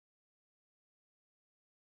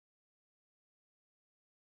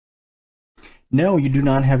No, you do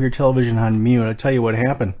not have your television on mute. I'll tell you what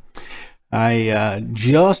happened. I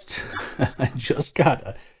just I just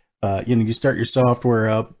got you start your software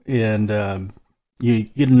up and you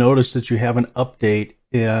notice that you have an update,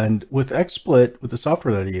 and with XSplit, with the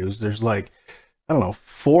software that I use, there's like, I don't know,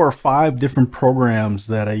 4 or 5 different programs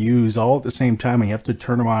that I use all at the same time, and you have to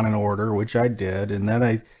turn them on in order, which I did, and then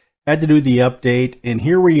I had to do the update, and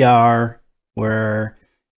here we are, where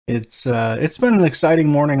it's been an exciting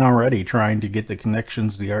morning already, trying to get the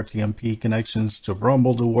connections, the RTMP connections to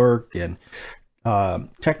Rumble to work, and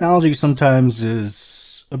technology sometimes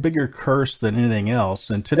is a bigger curse than anything else.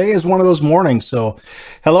 And today is one of those mornings. So,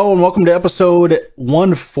 hello and welcome to episode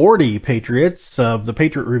 140, Patriots, of the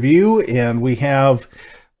Patriot Review. And we have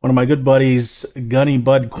one of my good buddies, Gunny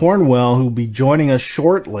Bud Cornwell, who will be joining us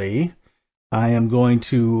shortly. I am going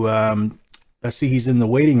to I see he's in the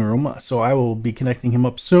waiting room, so I will be connecting him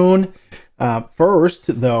up soon.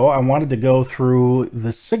 First, though, I wanted to go through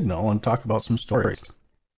the signal and talk about some stories.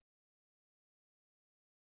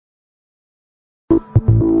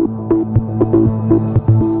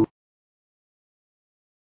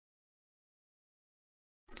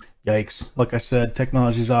 Yikes. Like I said,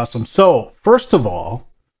 technology is awesome. So, first of all,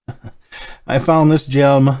 I found this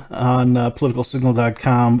gem on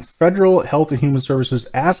politicalsignal.com. Federal Health and Human Services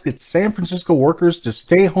asks its San Francisco workers to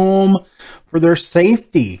stay home for their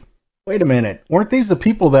safety. Wait a minute. Weren't these the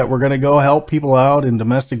people that were going to go help people out in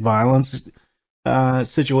domestic violence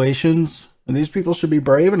situations? And these people should be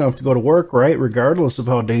brave enough to go to work, right? Regardless of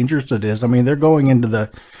how dangerous it is. I mean, they're going into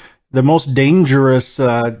the most dangerous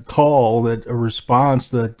call, that a response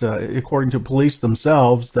that, according to police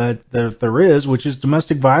themselves, that there is, which is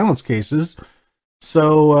domestic violence cases.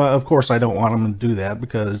 So, of course, I don't want them to do that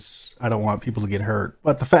because I don't want people to get hurt.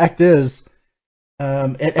 But the fact is,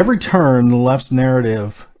 at every turn, the left's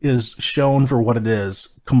narrative is shown for what it is: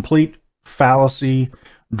 complete fallacy,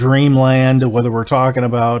 dreamland. Whether we're talking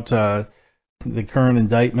about the current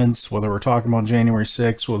indictments, whether we're talking about January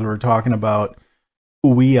 6th, whether we're talking about who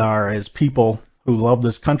we are as people who love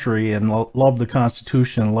this country and love the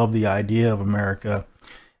Constitution, love the idea of America.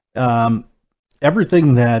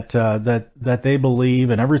 Everything that they believe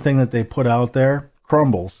and everything that they put out there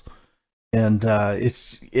crumbles, and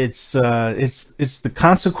it's the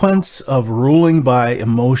consequence of ruling by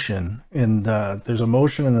emotion. And there's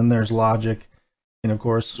emotion, and then there's logic, and of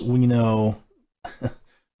course we know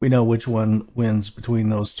we know which one wins between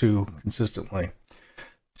those two consistently.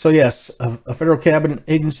 So yes, a federal cabinet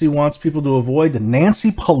agency wants people to avoid the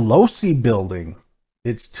Nancy Pelosi building.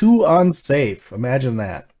 It's too unsafe. Imagine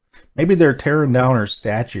that. Maybe they're tearing down her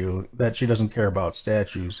statue, that she doesn't care about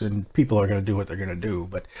statues, and people are going to do what they're going to do.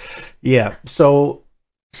 But yeah, so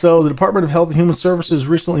the Department of Health and Human Services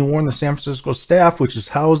recently warned the San Francisco staff, which is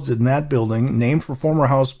housed in that building, named for former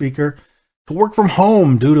House Speaker, to work from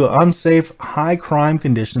home due to unsafe, high crime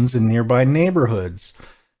conditions in nearby neighborhoods.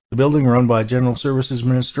 The building, run by General Services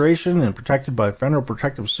Administration and protected by Federal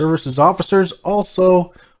Protective Services officers,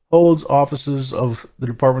 also holds offices of the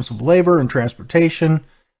Departments of Labor and Transportation,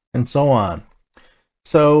 and so on.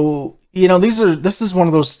 So, this is one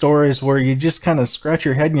of those stories where you just kind of scratch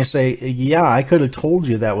your head and you say, yeah, I could have told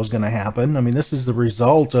you that was going to happen. I mean, this is the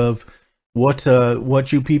result of what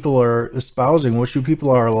you people are espousing, what you people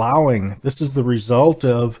are allowing. This is the result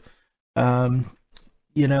of,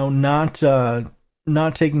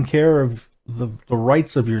 not taking care of the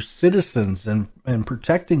rights of your citizens and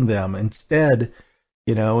protecting them. Instead,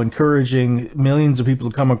 encouraging millions of people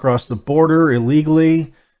to come across the border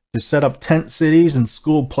illegally, to set up tent cities and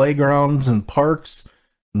school playgrounds and parks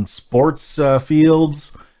and sports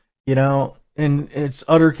fields, and it's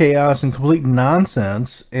utter chaos and complete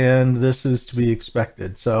nonsense, and this is to be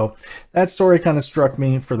expected. So that story kind of struck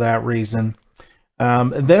me for that reason.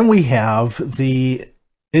 And then we have the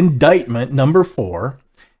indictment number 4,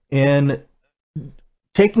 in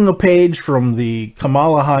taking a page from the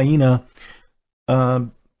Kamala Hyena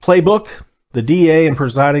playbook. The DA and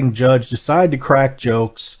presiding judge decide to crack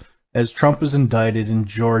jokes as Trump is indicted in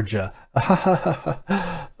Georgia.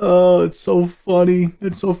 Oh, it's so funny.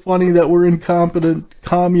 It's so funny that we're incompetent,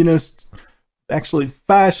 communist, actually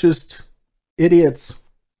fascist idiots.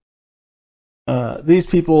 These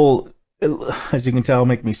people, as you can tell,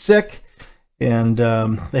 make me sick, and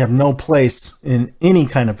they have no place in any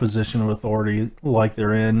kind of position of authority like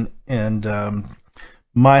they're in. And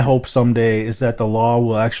my hope someday is that the law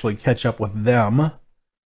will actually catch up with them.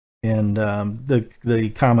 And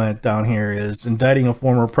the comment down here is, indicting a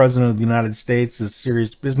former president of the United States is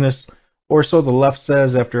serious business, or so the left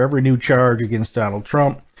says after every new charge against Donald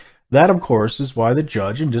Trump. That, of course, is why the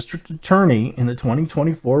judge and district attorney in the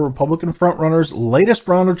 2024 Republican frontrunner's latest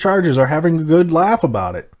round of charges are having a good laugh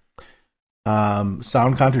about it.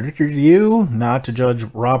 Sound contradictory to you? Not to Judge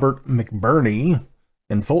Robert McBurney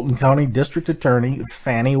and Fulton County District Attorney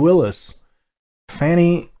Fannie Willis.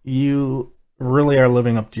 Fannie, you really are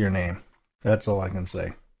living up to your name. That's all I can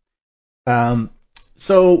say.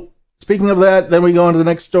 So, speaking of that, then we go on to the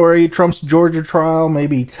next story. Trump's Georgia trial may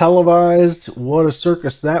be televised. What a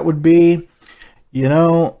circus that would be. You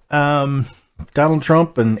know, Donald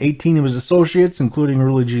Trump and 18 of his associates, including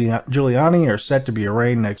Rudy Giuliani, are set to be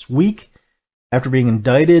arraigned next week after being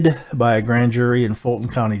indicted by a grand jury in Fulton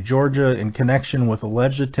County, Georgia, in connection with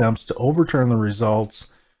alleged attempts to overturn the results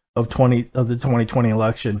of the 2020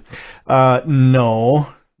 election. No,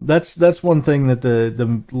 that's one thing that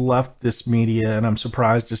the leftist media, and I'm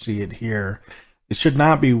surprised to see it here. It should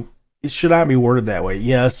not be worded that way.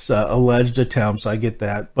 Yes, alleged attempts, I get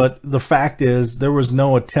that, but the fact is there was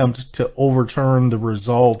no attempt to overturn the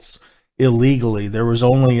results illegally. There was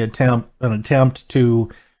only an attempt to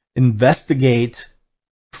investigate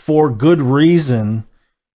for good reason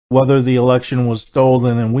whether the election was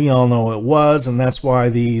stolen, and we all know it was, and that's why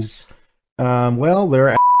these,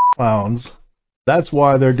 they're clowns. That's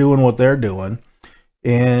why they're doing what they're doing,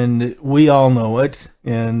 and we all know it,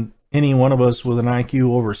 and any one of us with an IQ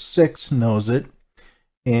over 6 knows it,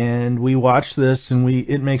 and we watch this, and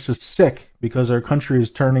it makes us sick because our country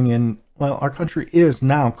is our country is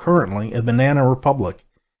now currently a banana republic,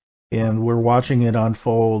 and we're watching it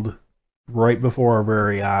unfold right before our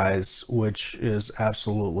very eyes, which is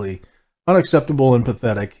absolutely unacceptable and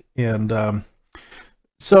pathetic. And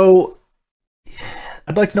so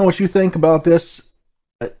I'd like to know what you think about this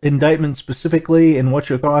indictment specifically and what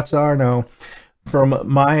your thoughts are. Now, from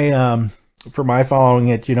my following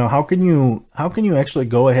it, how can you actually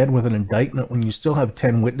go ahead with an indictment when you still have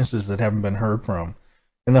 10 witnesses that haven't been heard from?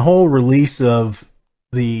 And the whole release of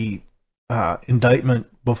the indictment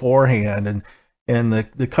beforehand and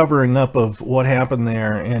the covering up of what happened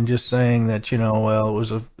there and just saying that it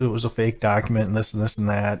was a fake document and this and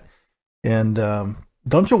that, and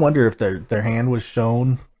don't you wonder if their hand was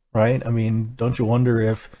shown, right? I mean, don't you wonder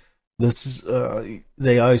if this is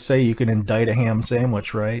they always say you can indict a ham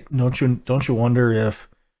sandwich, right? Don't you wonder if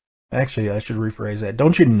actually I should rephrase that.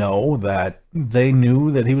 Don't you know that they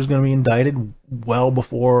knew that he was going to be indicted well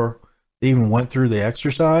before they even went through the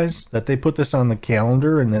exercise, that they put this on the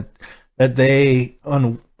calendar, and that they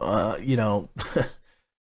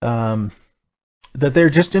that they're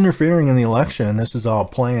just interfering in the election, and this is all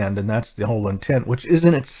planned, and that's the whole intent, which is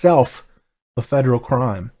in itself a federal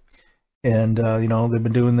crime. And they've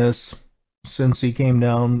been doing this since he came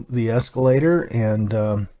down the escalator, and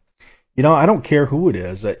I don't care who it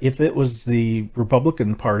is. If it was the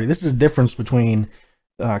Republican Party, this is the difference between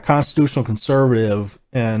constitutional conservative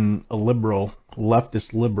and a liberal,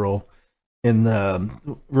 leftist liberal, and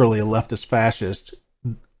really a leftist fascist.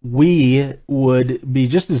 We would be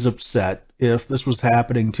just as upset if this was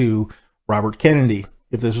happening to Robert Kennedy,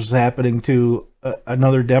 if this was happening to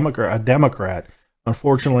another Democrat.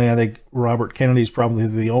 Unfortunately, I think Robert Kennedy is probably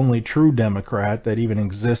the only true Democrat that even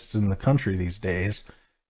exists in the country these days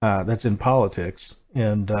that's in politics.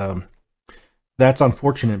 And that's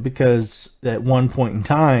unfortunate because at one point in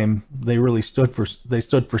time they really stood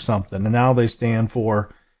for something, and now they stand for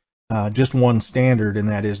just one standard, and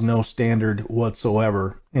that is no standard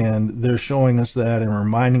whatsoever. And they're showing us that and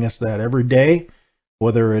reminding us that every day,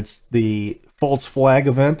 whether it's the false flag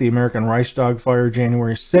event, the American Reichstag fire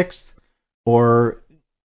January 6th, or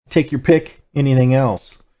take your pick, anything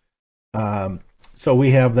else. So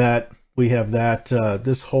we have that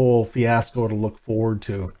this whole fiasco to look forward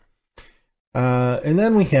to. And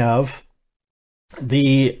then we have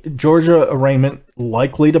the Georgia arraignment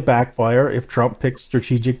likely to backfire if Trump picks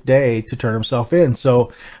strategic day to turn himself in.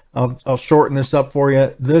 So I'll shorten this up for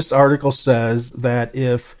you. This article says that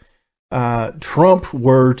if Trump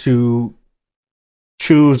were to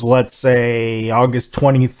choose, let's say, August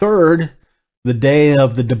 23rd, the day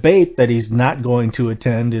of the debate that he's not going to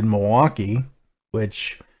attend in Milwaukee,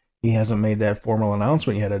 which he hasn't made that formal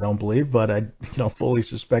announcement yet, I don't believe, but I fully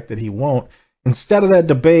suspect that he won't. Instead of that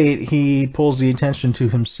debate, he pulls the attention to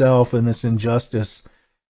himself and this injustice.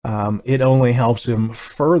 It only helps him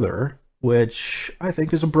further, which I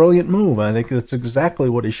think is a brilliant move. I think that's exactly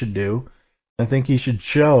what he should do. I think he should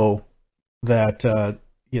show that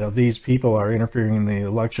these people are interfering in the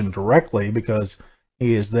election directly because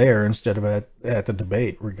he is there instead of at the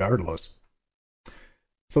debate, regardless.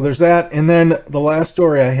 So there's that. And then the last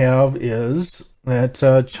story I have is that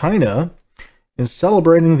China is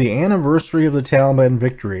celebrating the anniversary of the Taliban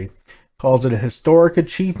victory. calls it a historic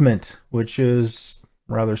achievement, which is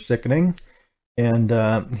rather sickening. And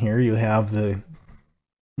here you have the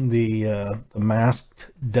masked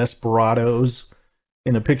desperados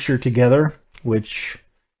in a picture together, which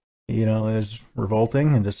is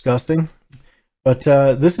revolting and disgusting. But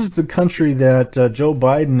this is the country that Joe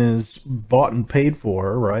Biden is bought and paid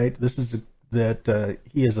for, right? This is that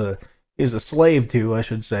he is a slave to, I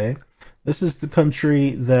should say. This is the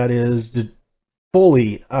country that is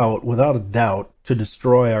fully out, without a doubt, to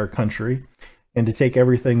destroy our country and to take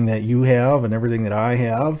everything that you have and everything that I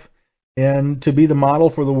have, and to be the model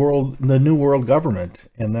for the new world government.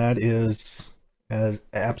 And that is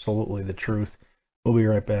absolutely the truth. We'll be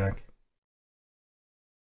right back.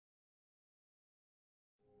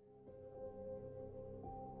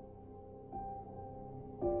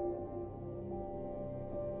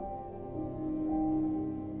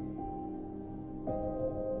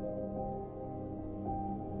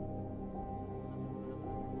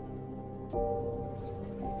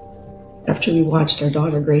 After we watched our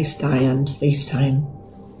daughter Grace die on FaceTime,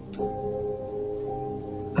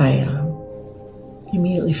 I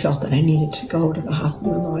immediately felt that I needed to go to the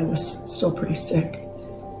hospital, even though I was still pretty sick.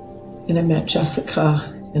 And I met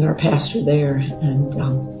Jessica and our pastor there, and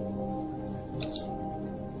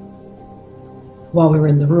while we were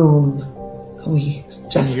in the room,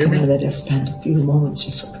 Jessica and I just spent a few moments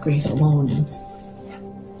just with Grace alone, and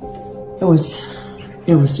it was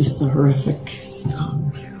just a horrific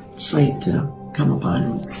sight to come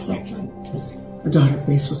upon. Was the fact that our daughter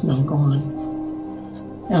Grace was now gone.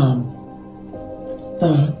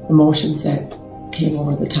 The emotions that came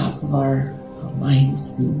over the top of our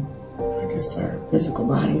minds and I guess our physical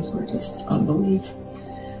bodies were just unbelief.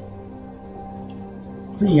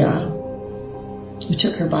 We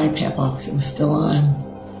took her BiPAP off because it was still on.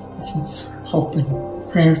 This was hope and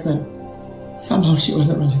prayers that somehow she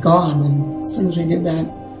wasn't really gone. And as soon as we did that,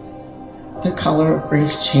 the color of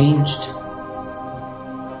Grace changed.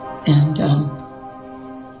 And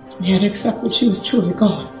we had to accept that she was truly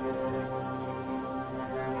gone.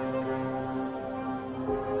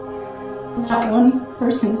 Not one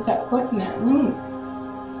person stepped foot in that room.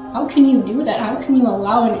 How can you do that? How can you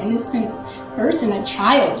allow an innocent person, a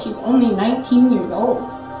child, she's only 19 years old,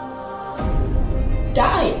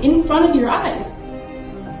 die in front of your eyes?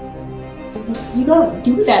 You don't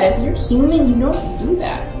do that. If you're human, you don't do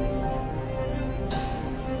that.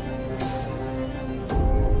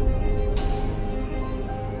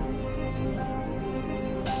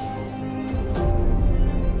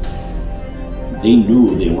 They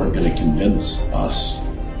knew they weren't going to convince us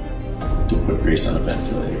to put Grace on a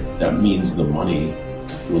ventilator. That means the money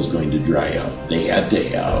was going to dry up. They had to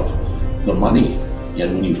have the money.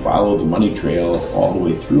 And when you follow the money trail all the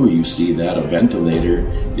way through, you see that a ventilator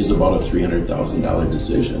is about a $300,000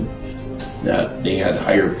 decision. That they had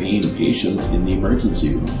higher paying patients in the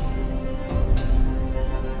emergency room.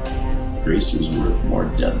 Grace was worth more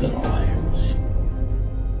dead than alive.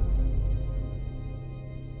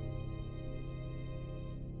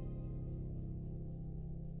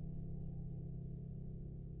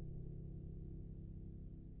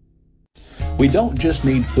 We don't just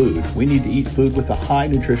need food, we need to eat food with a high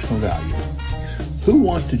nutritional value. Who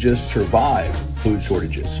wants to just survive food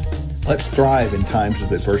shortages? Let's thrive in times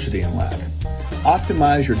of adversity and lack.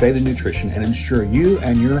 Optimize your daily nutrition and ensure you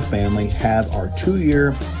and your family have our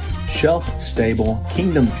 2-year shelf-stable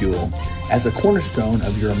Kingdom Fuel as a cornerstone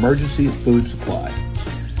of your emergency food supply.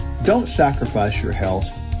 Don't sacrifice your health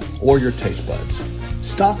or your taste buds.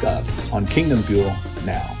 Stock up on Kingdom Fuel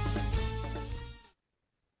now.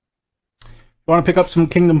 If you want to pick up some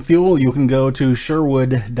Kingdom Fuel, you can go to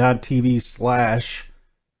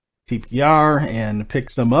sherwood.tv/TPR and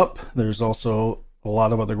pick some up. There's also a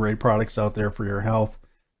lot of other great products out there for your health,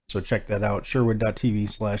 so check that out,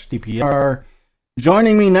 sherwood.tv/TPR.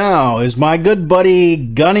 Joining me now is my good buddy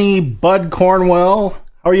Gunny Bud Cornwell.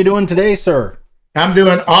 How are you doing today, sir? I'm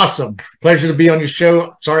doing awesome. Pleasure to be on your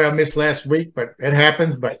show. Sorry I missed last week, but it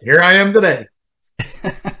happens. But here I am today.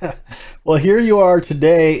 Well, here you are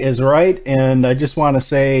today is right, and I just want to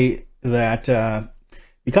say that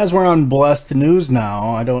because we're on Blessed News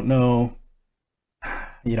now, I don't know,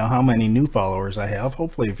 how many new followers I have,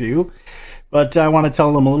 hopefully a few, but I want to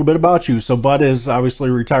tell them a little bit about you. So Bud is obviously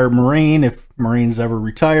a retired Marine, if Marines ever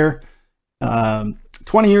retire.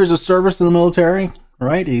 20 years of service in the military,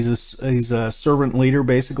 right? He's a servant leader,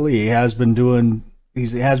 basically. He has been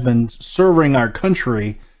serving our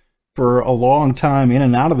country for a long time in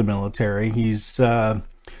and out of the military. He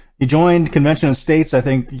joined Convention of States, I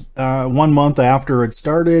think, 1 month after it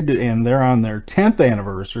started, and they're on their 10th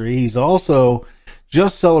anniversary. He's also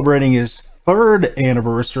just celebrating his 3rd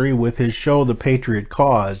anniversary with his show, The Patriot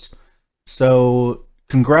Cause. So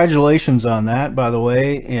congratulations on that, by the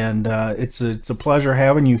way, and it's a pleasure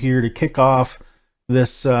having you here to kick off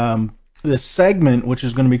this this segment, which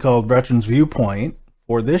is going to be called Veterans Viewpoint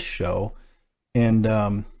for this show.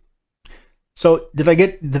 And so did I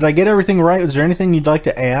get everything right? Is there anything you'd like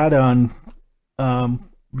to add on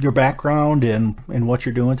your background and what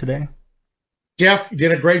you're doing today? Jeff, you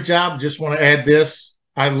did a great job. Just want to add this.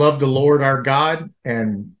 I love the Lord our God,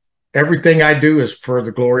 and everything I do is for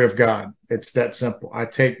the glory of God. It's that simple. I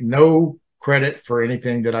take no credit for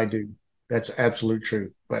anything that I do. That's absolute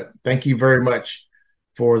truth. But thank you very much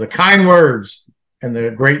for the kind words and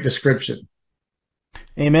the great description.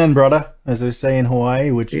 Amen, brother, as they say in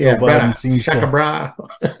Hawaii, which Joe Yeah, Biden brother. seems Shaka to bra.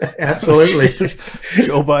 Absolutely.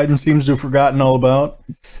 Joe Biden seems to have forgotten all about.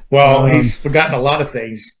 Well, Um, he's forgotten a lot of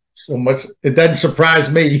things so much. It doesn't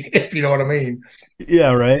surprise me, if you know what I mean.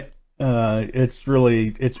 yeah, right. It's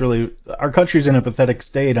really our country's in a pathetic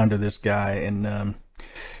state under this guy, and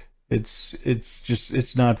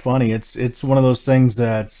it's not funny. It's one of those things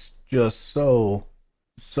that's just so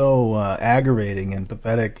aggravating and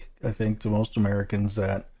pathetic. I think to most Americans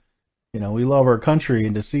that we love our country,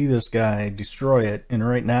 and to see this guy destroy it, and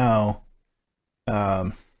right now,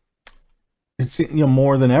 um, it's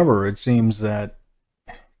more than ever. It seems that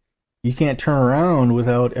you can't turn around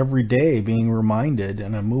without every day being reminded.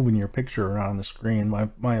 And I'm moving your picture around the screen.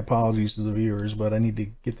 My apologies to the viewers, but I need to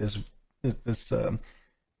get this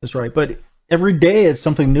right. But every day it's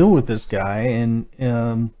something new with this guy, and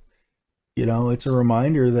it's a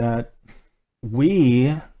reminder that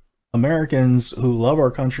we Americans who love our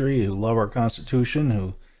country, who love our Constitution,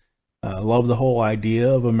 who love the whole idea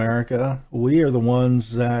of America, we are the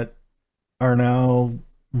ones that are now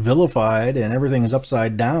vilified, and everything is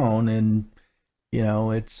upside down. And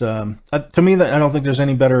it's to me that I don't think there's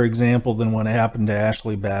any better example than what happened to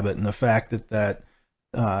Ashley Babbitt, and the fact that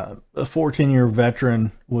a 14-year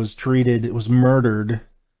veteran was murdered,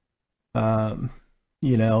 um,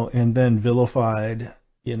 and then vilified,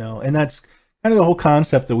 and that's kind of the whole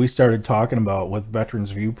concept that we started talking about with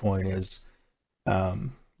Veterans Viewpoint is,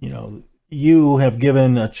 um, you know, you have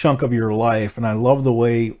given a chunk of your life, and I love the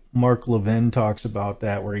way Mark Levin talks about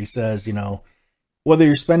that, where he says, whether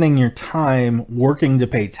you're spending your time working to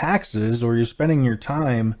pay taxes or you're spending your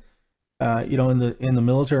time, in the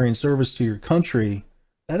military and service to your country,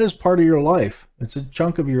 that is part of your life. It's a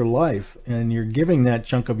chunk of your life, and you're giving that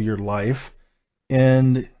chunk of your life.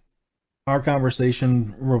 And our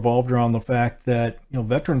conversation revolved around the fact that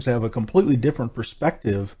veterans have a completely different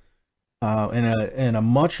perspective, and a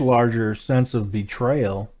much larger sense of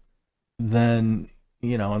betrayal than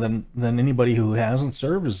than anybody who hasn't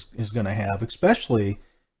served is going to have, especially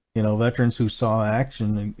veterans who saw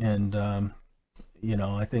action. And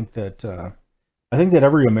I think that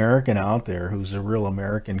every American out there who's a real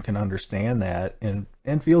American can understand that, and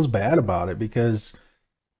feels bad about it, because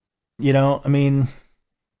I mean,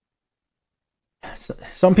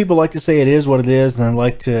 some people like to say it is what it is, and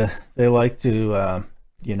they like to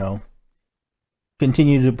you know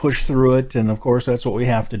continue to push through it, and of course that's what we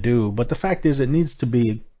have to do. But the fact is, it needs to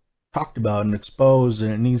be talked about and exposed,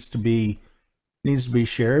 and it needs to be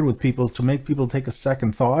shared with people to make people take a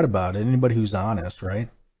second thought about it. Anybody who's honest, right?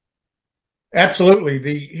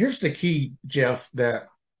 Absolutely. Here's the key, Jeff, that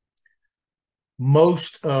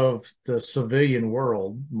most of the civilian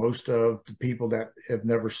world, most of the people that have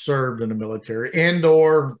never served in the military and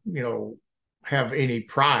or, have any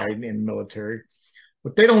pride in the military,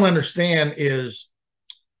 what they don't understand is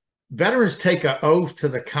veterans take an oath to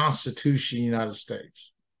the Constitution of the United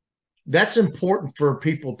States. That's important for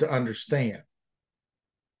people to understand.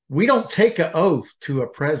 We don't take an oath to a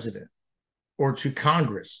president or to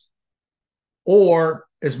Congress. Or,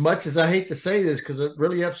 as much as I hate to say this because it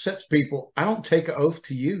really upsets people, I don't take an oath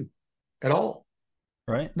to you at all.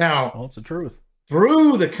 Right. Now, Well, it's the truth.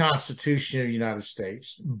 through the Constitution of the United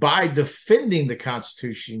States, by defending the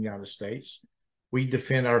Constitution of the United States, we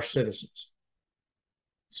defend our citizens.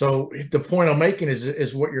 So the point I'm making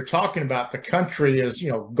is what you're talking about. The country is,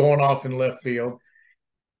 going off in left field.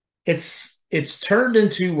 It's turned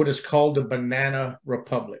into what is called a banana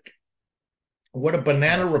republic. What a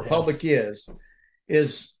banana Yes, it has. republic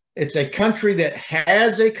is it's a country that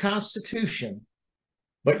has a constitution,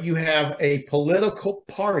 but you have a political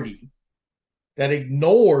party that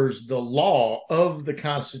ignores the law of the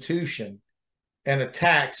Constitution and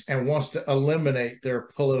attacks and wants to eliminate their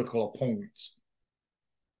political opponents.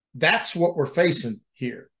 That's what we're facing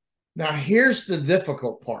here. Now, here's the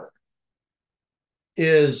difficult part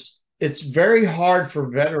is it's very hard for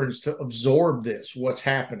veterans to absorb this, what's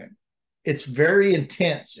happening. it's very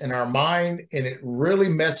intense in our mind, and it really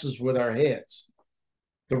messes with our heads.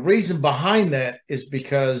 The reason behind that is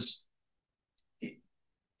because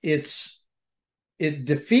it's it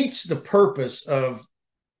defeats the purpose of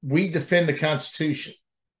we defend the Constitution.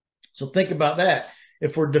 So think about that.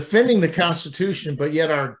 If we're defending the Constitution, but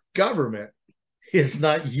yet our government is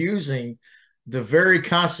not using the very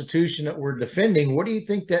Constitution that we're defending, what do you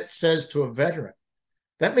think that says to a veteran?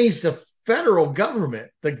 That means the federal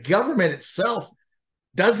government, the government itself,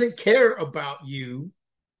 doesn't care about you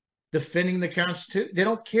defending the Constitution. They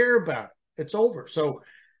don't care about it. It's over. So,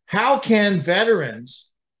 how can veterans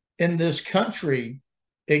in this country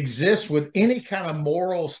exist with any kind of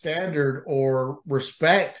moral standard or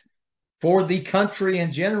respect for the country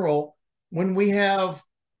in general when we have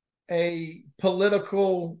a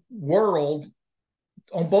political world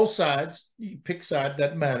on both sides? You pick side,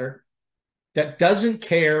 doesn't matter, that doesn't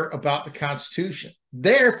care about the Constitution.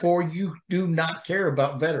 Therefore, you do not care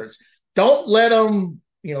about veterans. Don't let them,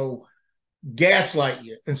 gaslight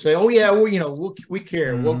you and say, "Oh yeah, well, we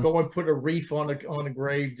care. We'll go and put a wreath on the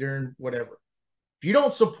grave during whatever." If you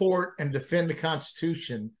don't support and defend the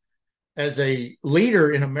Constitution as a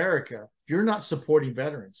leader in America, you're not supporting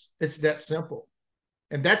veterans. It's that simple.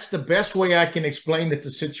 And that's the best way I can explain it,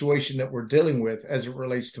 the situation that we're dealing with as it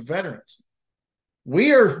relates to veterans.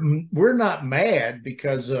 We're not mad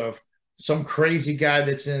because of some crazy guy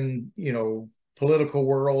that's in, political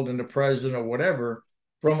world and the president or whatever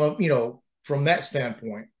from that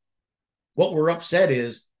standpoint. What we're upset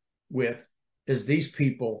is these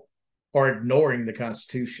people are ignoring the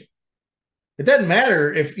Constitution. It doesn't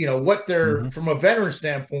matter if, what they're, from a veteran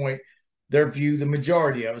standpoint, their view, the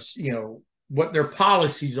majority of us, what their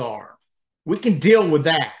policies are. We can deal with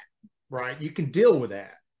that, right? You can deal with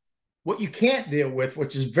that. What you can't deal with,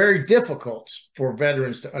 which is very difficult for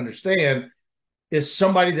veterans to understand, is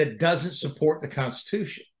somebody that doesn't support the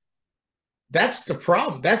Constitution. That's the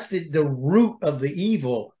problem. That's the root of the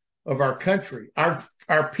evil of our country.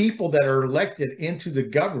 Our people that are elected into the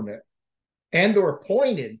government and or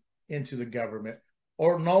appointed into the government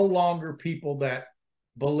are no longer people that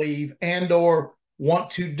believe and or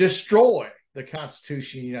want to destroy the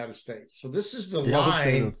Constitution of the United States. So this is the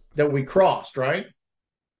line that we crossed, right?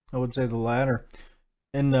 I would say the latter.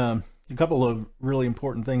 And a couple of really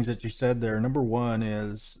important things that you said there. Number one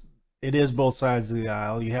is it is both sides of the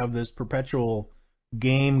aisle. You have this perpetual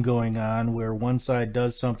game going on where one side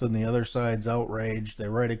does something, the other side's outraged. They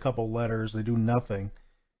write a couple letters, they do nothing.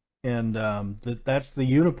 And that's the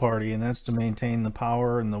uniparty, and that's to maintain the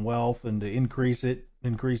power and the wealth and to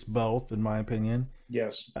increase both, in my opinion.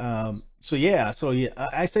 Yes. So yeah,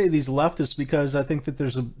 I say these leftists because I think that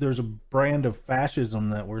there's a brand of fascism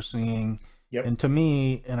that we're seeing. Yep. And to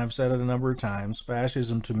me, and I've said it a number of times,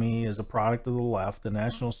 fascism to me is a product of the left. The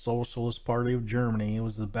National Socialist Party of Germany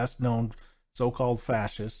was the best known so-called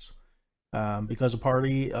fascists because a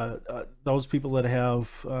party, those people that have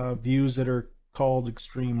views that are called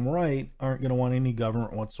extreme right aren't going to want any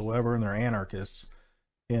government whatsoever, and they're anarchists.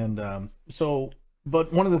 And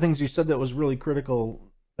but one of the things you said that was really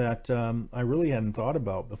critical that I really hadn't thought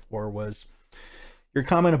about before was your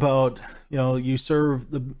comment about, you serve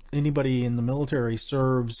anybody in the military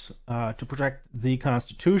serves to protect the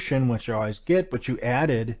Constitution, which I always get, but you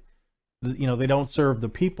added, they don't serve the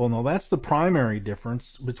people. Now that's the primary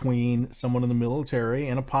difference between someone in the military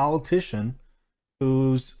and a politician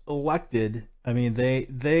who's elected. I mean,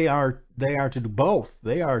 they are to do both.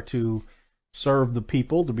 They are to serve the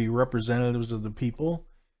people, to be representatives of the people,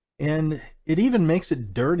 and it even makes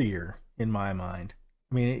it dirtier in my mind.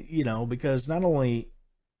 I mean, because not only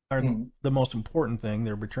are the most important thing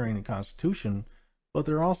they're betraying the Constitution, but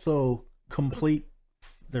they're also complete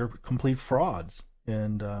frauds,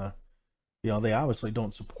 and they obviously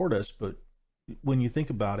don't support us. But when you think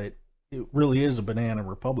about it, it really is a banana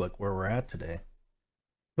republic where we're at today.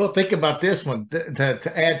 Well, think about this one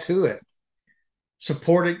to add to it.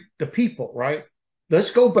 Supporting the people, right?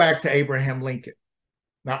 Let's go back to Abraham Lincoln.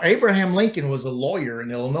 Now, Abraham Lincoln was a lawyer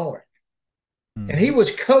in Illinois, and he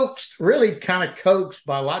was really kind of coaxed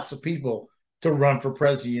by lots of people to run for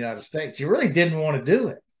president of the United States. He really didn't want to do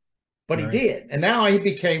it, but he did. And now he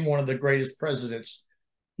became one of the greatest presidents,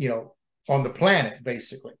 on the planet,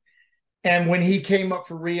 basically. And when he came up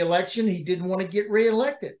for re-election, he didn't want to get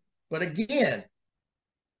re-elected. But again,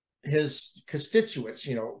 his constituents,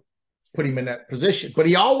 put him in that position. But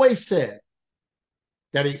he always said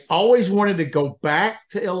that he always wanted to go back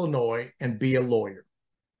to Illinois and be a lawyer.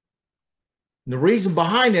 And the reason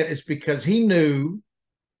behind it is because he knew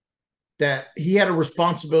that he had a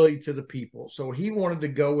responsibility to the people. So he wanted to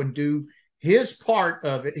go and do his part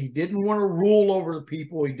of it. He didn't want to rule over the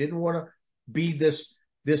people. He didn't want to be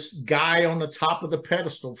this guy on the top of the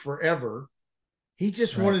pedestal forever. He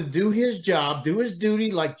just wanted to do his job, do his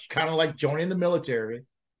duty, like kind of like joining the military,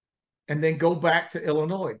 and then go back to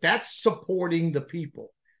Illinois. That's supporting the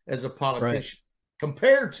people as a politician,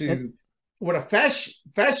 compared to what a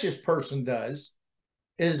fascist person does.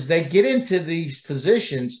 Is they get into these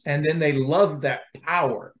positions and then they love that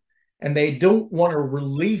power and they don't want to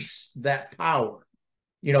release that power.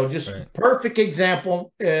 Just perfect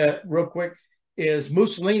example, real quick, is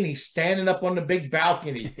Mussolini standing up on the big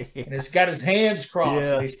balcony and he's got his hands crossed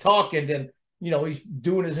and he's talking and he's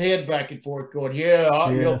doing his head back and forth, going,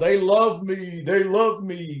 they love me, they love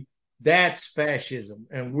me. That's fascism,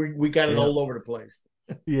 and we got it all over the place.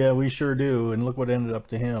 Yeah, we sure do. And look what ended up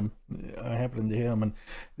to him, happening to him. And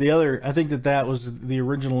the other, I think that was the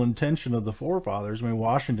original intention of the forefathers. I mean,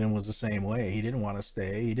 Washington was the same way. He didn't want to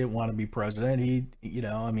stay. He didn't want to be president. He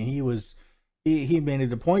made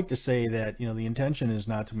it a point to say that, the intention is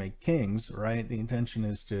not to make kings, right? The intention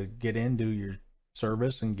is to get in, do your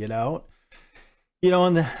service, and get out.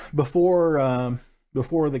 And before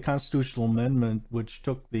the constitutional amendment, which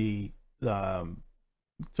um,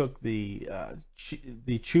 took the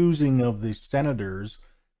choosing of the senators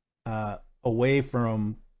away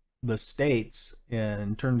from the states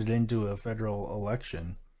and turned it into a federal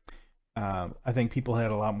election. I think people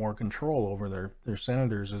had a lot more control over their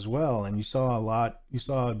senators as well, and you saw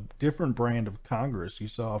a different brand of Congress. You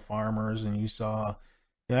saw farmers and you saw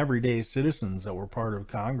everyday citizens that were part of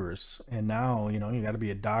Congress, and now you got to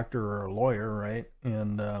be a doctor or a lawyer, right?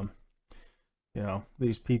 And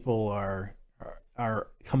these people are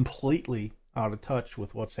completely out of touch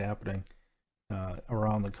with what's happening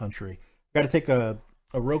around the country. Got to take a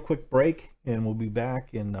real quick break, and we'll be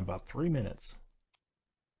back in about 3 minutes.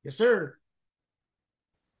 Yes, sir.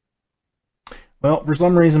 Well, for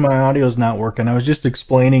some reason my audio is not working. I was just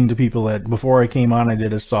explaining to people that before I came on, I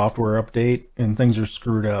did a software update, and things are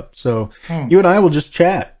screwed up. So you and I will just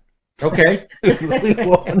chat. Okay. If we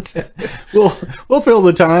want. We'll fill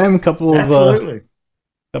the time. Absolutely.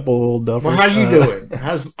 Couple of old duffers. Well, how you doing?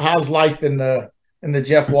 How's life in the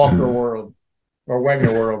Jeff Walker world or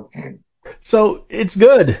Wagner world? So it's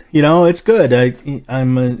good, it's good.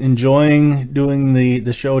 I'm enjoying doing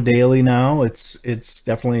the show daily now. It's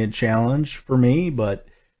definitely a challenge for me, but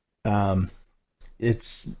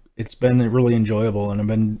it's been really enjoyable, and I've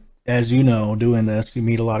been, as you know, doing this. You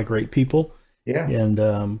meet a lot of great people,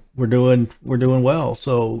 and we're doing well.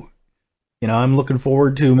 So I'm looking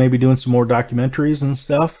forward to maybe doing some more documentaries and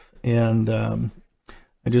stuff. And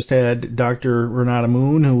I just had Dr. Renata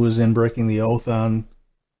Moon, who was in Breaking the Oath, on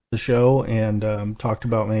the show, and talked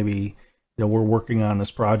about maybe we're working on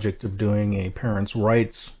this project of doing a parents'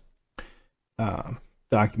 rights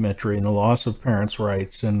documentary and the loss of parents'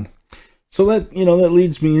 rights. And so that that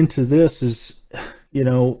leads me into this is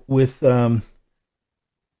with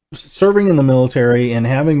serving in the military and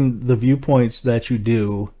having the viewpoints that you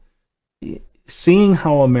do, seeing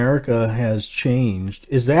how America has changed,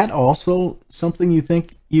 is that also something you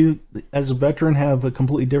think you, as a veteran, have a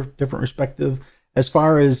completely different perspective as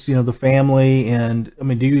far as the family? And I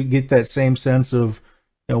mean, do you get that same sense of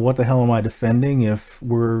what the hell am I defending if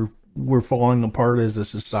we're falling apart as a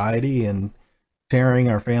society and tearing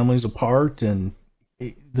our families apart, and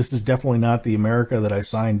this is definitely not the America that I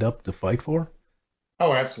signed up to fight for?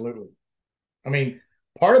 Oh, absolutely. I mean,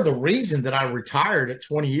 part of the reason that I retired at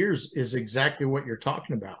 20 years is exactly what you're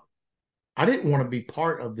talking about. I didn't want to be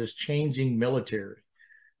part of this changing military,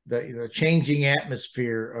 the changing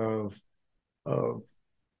atmosphere of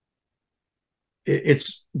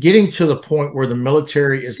it's getting to the point where the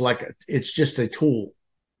military is it's just a tool.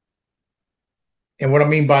 And what I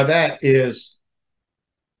mean by that is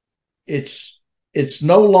it's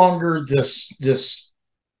no longer this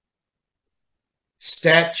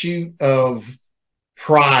statute of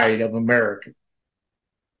pride of America.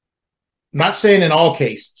 I'm not saying in all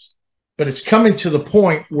cases, but it's coming to the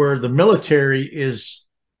point where the military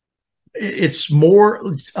it's more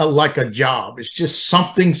like a job. It's just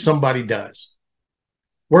something somebody does.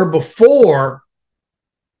 Where before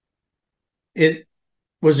it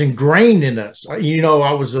was ingrained in us. I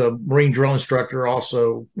was a Marine drill instructor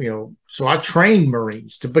also, so I trained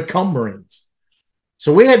Marines to become Marines.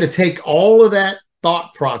 So we had to take all of that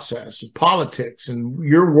thought process of politics and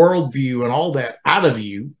your worldview and all that out of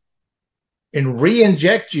you and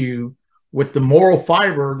re-inject you with the moral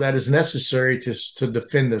fiber that is necessary to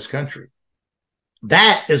defend this country.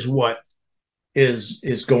 That is what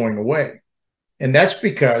is going away. And that's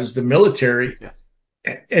because the military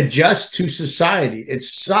adjusts to society. It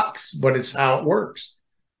sucks, but it's how it works.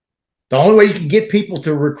 The only way you can get people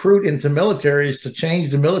to recruit into military is to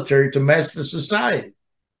change the military to match the society.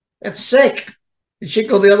 That's sick. It should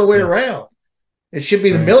go the other way around. It should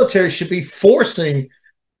be the military should be forcing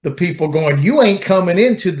the people going, you ain't coming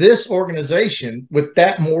into this organization with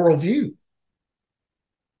that moral view.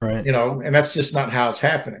 Right. And that's just not how it's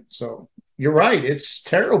happening. So you're right. It's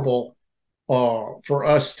terrible for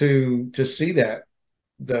us to see that.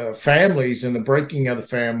 The families and the breaking of the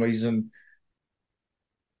families, and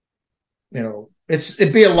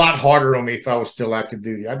it'd be a lot harder on me if I was still active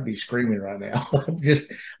duty. I'd be screaming right now. I'm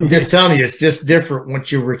just telling you, it's just different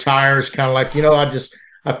once you retire. It's kind of like,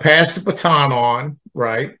 I passed the baton on,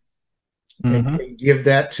 right? And give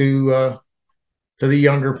that to the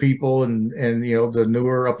younger people and the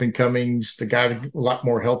newer up and comings, the guys a lot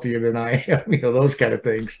more healthier than I am, those kind of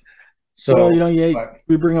things. So,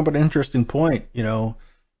 we bring up an interesting point.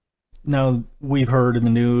 Now we've heard in the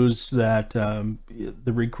news that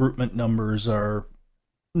the recruitment numbers are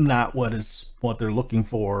not what they're looking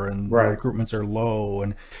for, and the recruitments are low,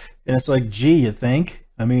 and it's like, gee, you think?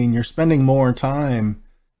 I mean, you're spending more time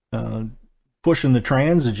pushing the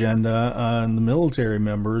trans agenda on the military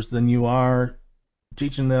members than you are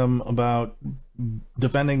teaching them about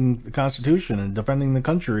defending the Constitution and defending the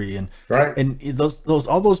country, and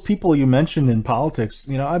all those people you mentioned in politics.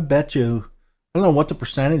 I bet you, I don't know what the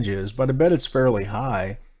percentage is, but I bet it's fairly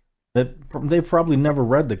high that they've probably never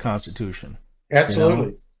read the Constitution.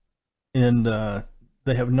 Absolutely. And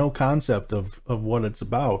they have no concept of what it's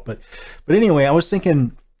about. But anyway, I was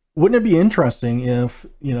thinking, wouldn't it be interesting if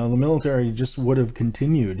the military just would have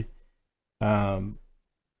continued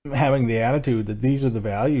having the attitude that these are the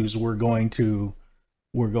values we're going to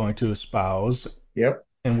espouse. Yep.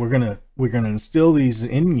 And we're gonna instill these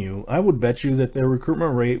in you. I would bet you that their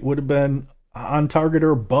recruitment rate would have been on target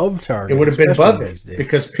or above target. It would have been above it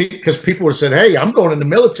because people would have said, "Hey, I'm going in the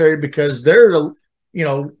military because they're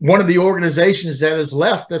one of the organizations that is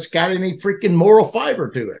left that's got any freaking moral fiber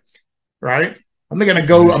to it, right? I'm not going to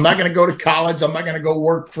go. I'm not going to go to college. I'm not going to go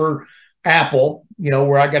work for Apple,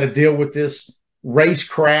 where I got to deal with this race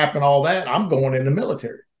crap and all that. I'm going in the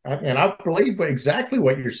military." And I believe exactly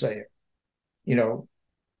what you're saying,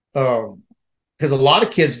 because a lot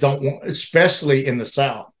of kids don't want, especially in the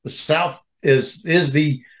South. The South is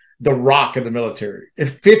the rock of the military.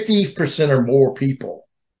 If 50% or more people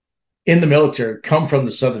in the military come from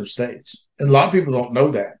the southern states, and a lot of people don't know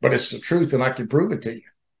that, but it's the truth, and I can prove it to you.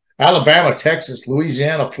 Alabama, Texas,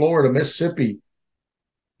 Louisiana, Florida, Mississippi,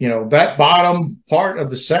 that bottom part of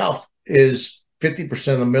the South is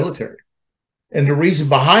 50% of the military. And the reason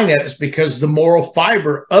behind that is because the moral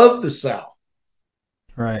fiber of the South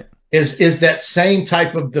is that same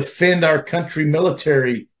type of defend our country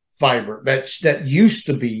military fiber that used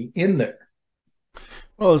to be in there.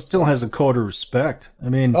 Well, it still has a code of respect. I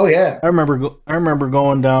mean, oh yeah, I remember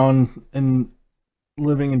going down and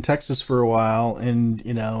living in Texas for a while,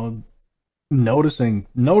 and noticing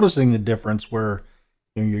the difference where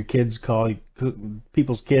your kids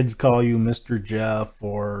people's kids call you Mr. Jeff,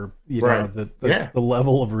 or the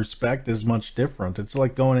level of respect is much different. It's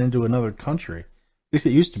like going into another country. At least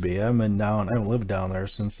it used to be. I haven't lived down there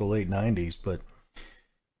since the late '90s, but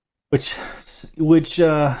which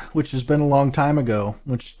has been a long time ago.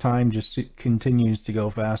 Which time just continues to go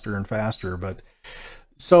faster and faster. But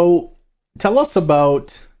so tell us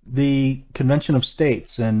about the Convention of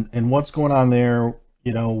States and what's going on there.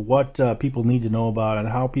 What people need to know about it,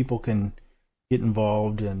 how people can get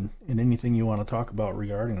involved, and anything you want to talk about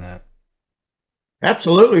regarding that.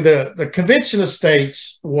 Absolutely. The Convention of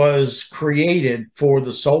States was created for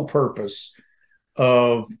the sole purpose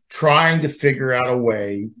of trying to figure out a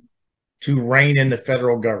way to rein in the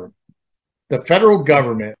federal government. The federal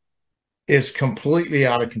government is completely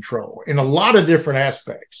out of control in a lot of different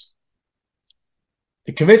aspects.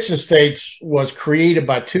 The Convention of States was created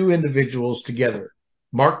by two individuals together,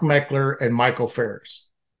 Mark Meckler and Michael Ferris.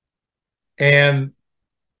 And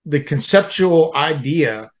the conceptual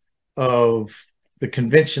idea of the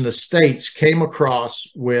Convention of States came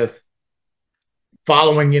across with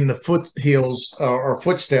following in the foothills or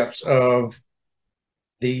footsteps of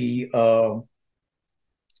the can't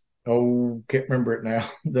remember it now.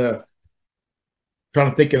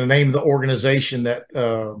 Trying to think of the name of the organization that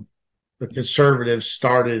the conservatives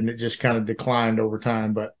started, and it just kind of declined over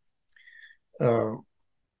time. But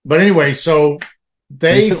anyway, so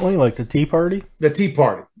recently, like the Tea Party. The Tea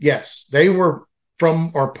Party, yes, they were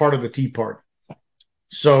from or part of the Tea Party.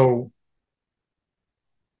 So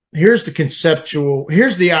here's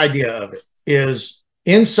the idea of it is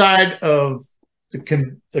inside of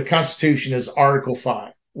the Constitution is Article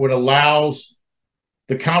 5, what allows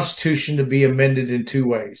the Constitution to be amended in two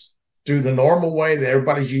ways. through the normal way that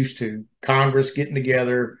everybody's used to. Congress getting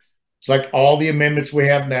together. It's like all the amendments we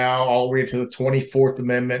have now, all the way to the 24th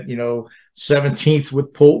Amendment,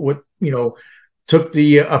 17th took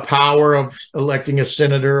the power of electing a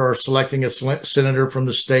senator or selecting a senator from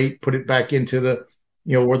the state, put it back into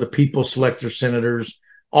where the people select their senators,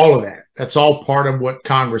 all of that. That's all part of what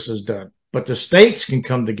Congress has done. But the states can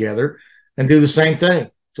come together and do the same thing.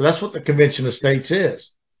 So that's what the Convention of States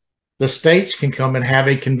is. The states can come and have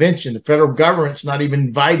a convention. The federal government's not even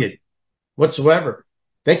invited whatsoever.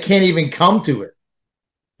 They can't even come to it.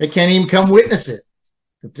 They can't even come witness it.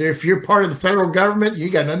 If you're part of the federal government, you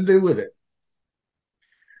got nothing to do with it.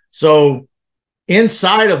 So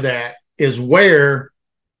inside of that is where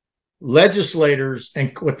legislators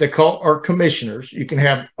and what they call our commissioners, you can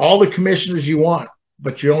have all the commissioners you want,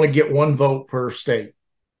 but you only get one vote per state.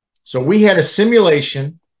 So we had a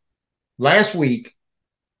simulation last week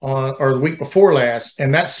or the week before last,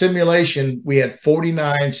 and that simulation, we had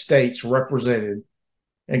 49 states represented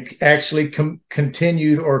and actually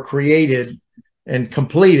continued or created and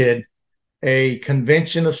completed a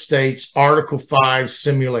Convention of States Article 5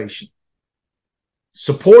 simulation.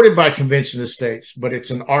 Supported by Convention of States, but it's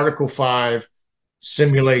an Article 5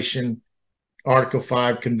 simulation, Article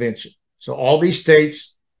 5 convention. So all these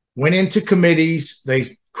states went into committees.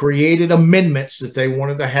 They created amendments that they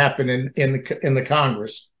wanted to happen in the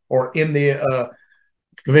Congress or in the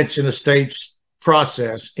Convention of States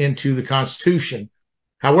process into the Constitution.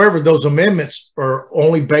 However, those amendments are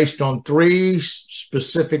only based on 3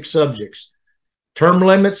 specific subjects: term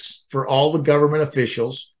limits for all the government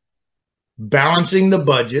officials, balancing the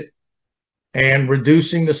budget, and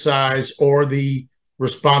reducing the size or the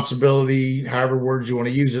responsibility, however words you want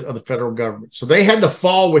to use it, of the federal government. So they had to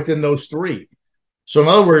fall within those 3. So in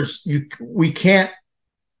other words,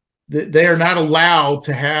 they are not allowed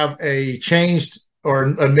to have a changed or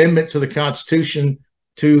an amendment to the Constitution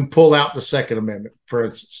to pull out the Second Amendment, for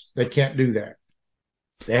instance. They can't do that.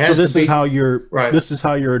 So this is how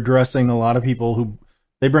you're addressing a lot of people who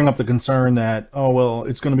they bring up the concern that, oh well,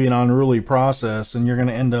 it's going to be an unruly process and you're going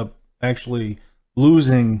to end up actually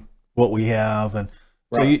losing what we have, and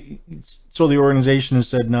right. So the organization has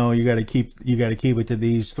said no, you got to keep it to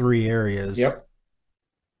these 3 areas. Yep.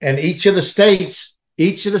 And each of the states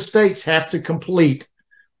have to complete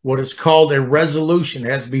what is called a resolution. It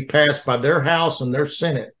has to be passed by their House and their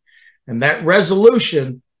Senate. And that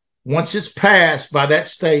resolution, once it's passed by that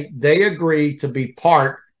state, they agree to be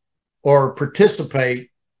part or participate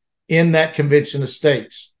in that Convention of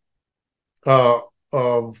States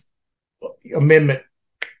of amendment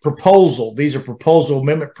proposal. These are proposal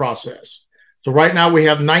amendment process. So right now we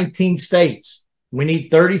have 19 states. We need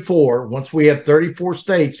 34. Once we have 34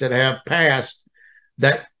 states that have passed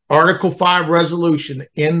that Article 5 resolution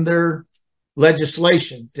in their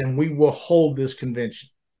legislation, then we will hold this convention.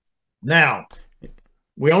 Now,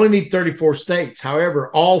 we only need 34 states.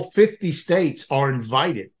 However, all 50 states are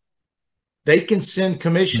invited. They can send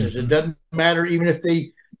commissioners. Mm-hmm. It doesn't matter even if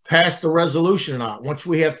they pass the resolution or not. Once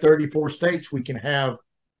we have 34 states, we can have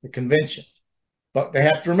the convention. But they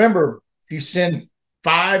have to remember, if you send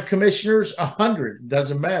 5 commissioners, 100,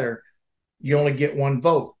 doesn't matter. You only get 1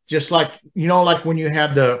 vote. Just like, like when you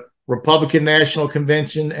have the Republican National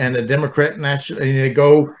Convention and the Democrat National, and they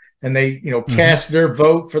go and they, cast their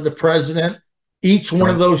vote for the president. Each one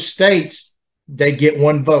of those states, they get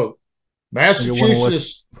 1 vote.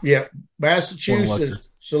 Massachusetts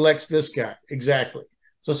selects this guy. Exactly.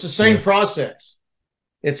 So it's the same process.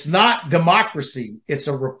 It's not democracy. It's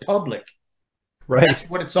a republic. Right. That's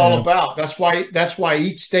what it's all about. That's why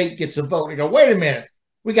each state gets a vote. You go, wait a minute.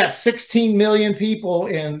 We got 16 million people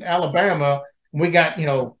in Alabama. And we got,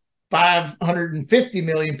 550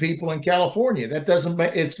 million people in California.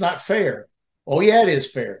 It's not fair. Oh yeah, it is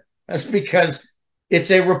fair. That's because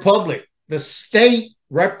it's a republic. The state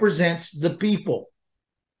represents the people.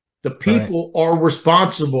 The people are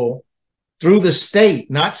responsible through the state,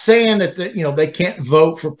 not saying that they can't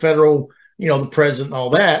vote for federal, the president and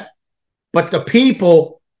all that, but the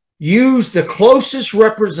people use the closest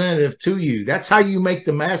representative to you. That's how you make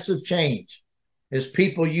the massive change, is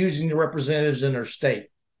people using the representatives in their state.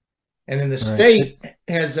 And then the state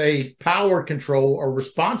has a power control or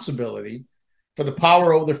responsibility for the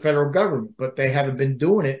power over the federal government, but they haven't been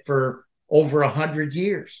doing it for over 100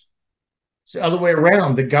 years. It's the other way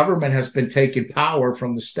around. The government has been taking power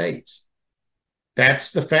from the states.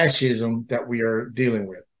 That's the fascism that we are dealing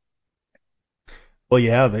with. Well,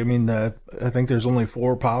 yeah, I think there's only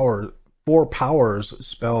 4 powers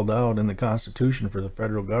spelled out in the Constitution for the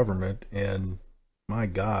federal government, and my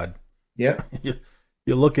God, yeah,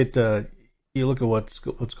 you look at what's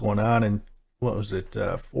going on, and what was it,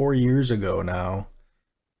 4 years ago now.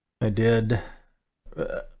 I did.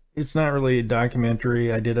 Uh, it's not really a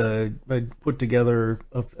documentary. I put together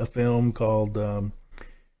a film called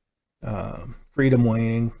Freedom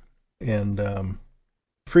Waning, and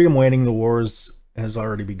Freedom Waning, the wars has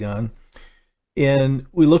already begun. And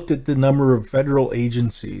we looked at the number of federal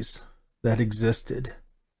agencies that existed.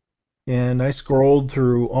 And I scrolled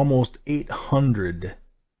through almost 800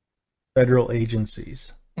 federal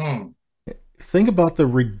agencies. Mm. Think about the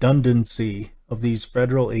redundancy of these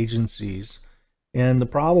federal agencies. And the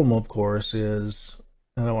problem, of course, is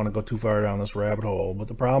I don't want to go too far down this rabbit hole, but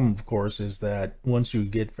the problem, of course, is that once you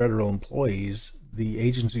get federal employees, the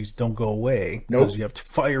agencies don't go away because Nope. you have to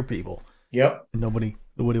fire people. Yep. And nobody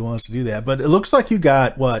wants to do that. But it looks like you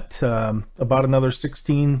got what, about another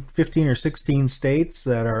 16, 15 or 16 states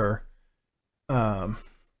that are um,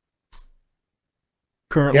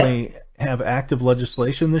 Yep. currently have active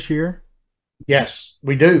legislation this year. Yes,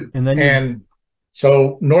 we do. And then you, And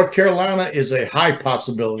so North Carolina is a high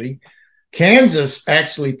possibility. Kansas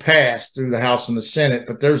actually passed through the House and the Senate,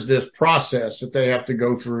 but there's this process that they have to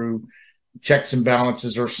go through, checks and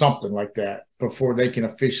balances or something like that before they can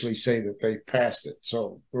officially say that they passed it.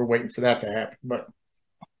 So we're waiting for that to happen. But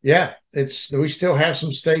yeah, we still have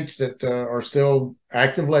some states that are still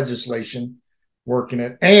active legislation working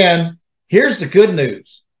it. And here's the good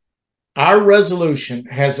news. Our resolution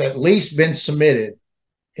has at least been submitted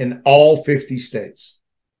in all 50 states,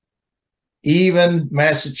 even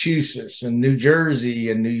Massachusetts and New Jersey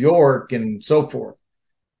and New York and so forth.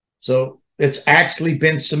 So it's actually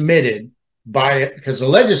been submitted by it because the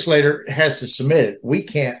legislator has to submit it. We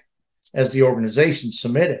can't, as the organization,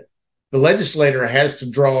 submit it. The legislator has to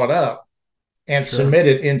draw it up and sure, submit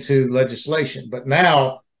it into legislation. But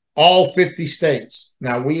now all 50 states,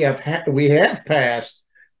 now we have passed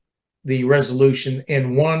the resolution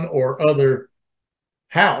in one or other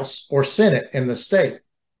House or Senate in the state,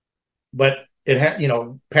 but it had,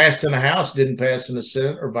 passed in the House, didn't pass in the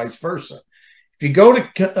Senate, or vice versa. If you go to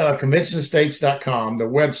conventionstates.com, the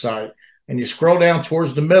website, and you scroll down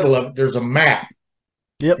towards the middle of it, there's a map.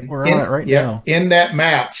 yep, we're on it right now. In that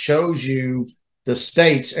map shows you the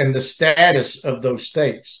states and the status of those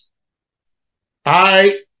states.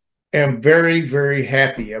 I am very, very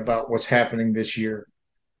happy about what's happening this year.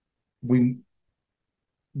 We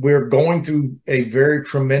we're going through a very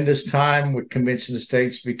tremendous time with convention of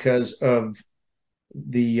states because of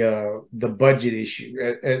the budget issue.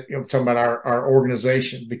 I'm talking about our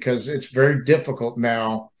organization because it's very difficult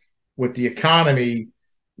now with the economy.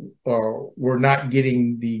 We're not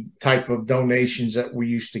getting the type of donations that we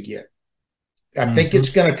used to get. I think Mm-hmm. it's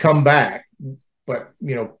going to come back, but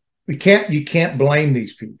you can't blame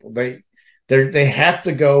these people. They have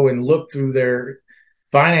to go and look through their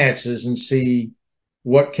finances and see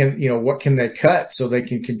what can they cut so they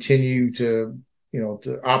can continue to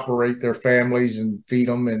to operate their families and feed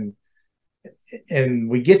them, and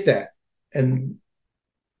we get that. And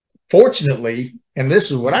fortunately, and this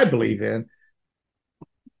is what I believe in,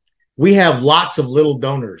 we have lots of little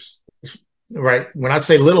donors, right? When I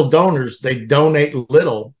say little donors, they donate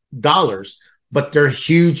little dollars, but they're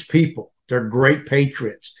huge people. They're great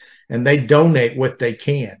patriots and they donate what they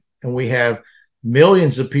can. And we have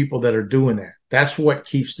millions of people that are doing that. That's what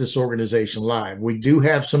keeps this organization alive. We do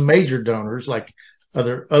have some major donors like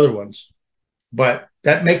other ones, but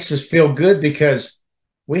that makes us feel good because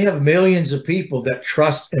we have millions of people that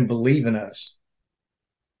trust and believe in us.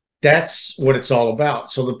 That's what it's all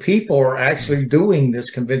about. So the people are actually doing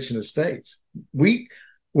this convention of states. We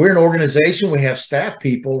we're an organization. We have staff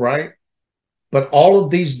people, right? But all of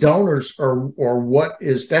these donors are what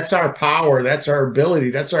is that's our power. That's our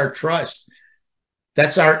ability. That's our trust.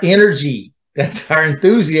 That's our energy. That's our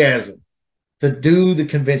enthusiasm to do the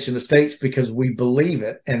convention of states because we believe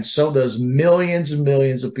it. And so does millions and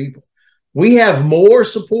millions of people. We have more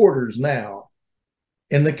supporters now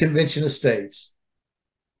in the convention of states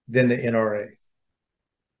than the NRA.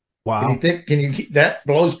 Can you Wow, think? Can you? That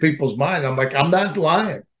blows people's mind. I'm like, I'm not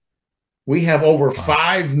lying. We have over wow,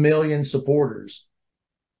 5 million supporters,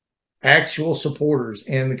 actual supporters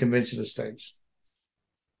in the Convention of States.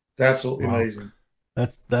 It's absolutely wow. amazing.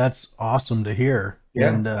 That's awesome to hear.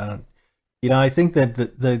 Yeah, And I think that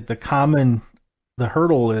the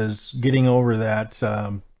hurdle is getting over that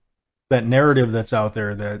narrative that's out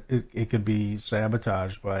there that it could be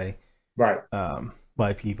sabotaged right.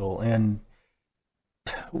 by people. And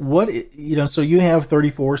so you have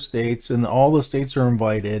 34 states, and all the states are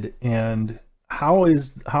invited. And how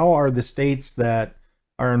are the states that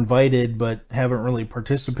are invited but haven't really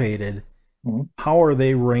participated? Mhm. how are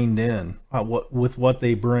they reined in? With what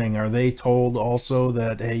they bring? Are they told also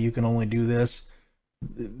that, hey, you can only do this,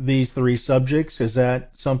 these three subjects? Is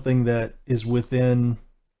that something that is within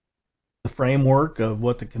the framework of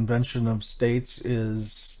what the Convention of States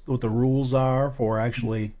is, what the rules are for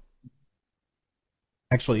actually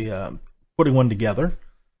putting one together?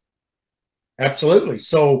 Absolutely.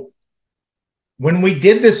 So when we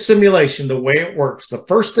did this simulation, the way it works, the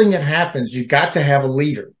first thing that happens, you got to have a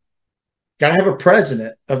leader, got to have a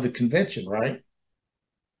president of the convention, right? Right.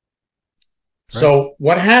 So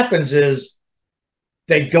what happens is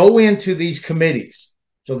they go into these committees.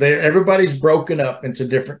 So everybody's broken up into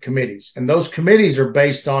different committees, and those committees are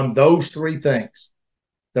based on those three things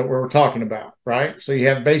that we're talking about, right? So you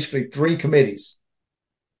have basically three committees,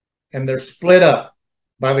 and they're split up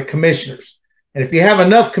by the commissioners. And if you have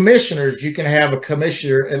enough commissioners, you can have a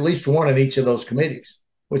commissioner, at least one in each of those committees,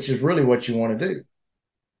 which is really what you want to do.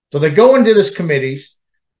 So they go into these committees,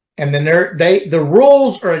 and then the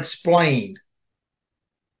rules are explained.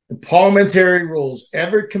 The parliamentary rules.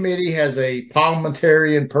 Every committee has a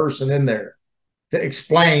parliamentarian person in there to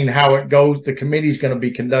explain how it goes. The committee is going to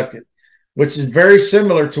be conducted, which is very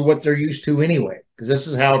similar to what they're used to anyway, because this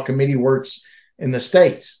is how a committee works in the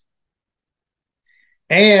States.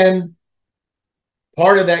 And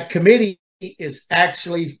part of that committee is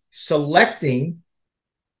actually selecting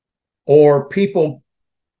or people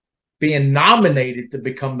being nominated to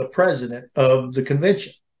become the president of the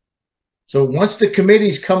convention. So once the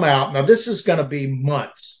committees come out, now this is going to be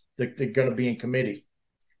months that they're going to be in committee.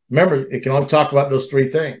 Remember, it can only talk about those three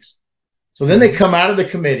things. So then they come out of the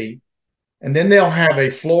committee, and then they'll have a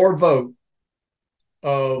floor vote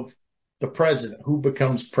of the president, who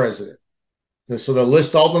becomes president. So they'll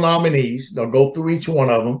list all the nominees. They'll go through each one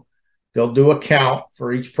of them. They'll do a count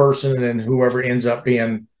for each person, and then whoever ends up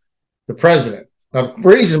being the president. Now, the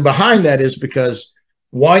reason behind that is because,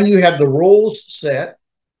 one, you have the rules set.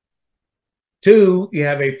 Two, you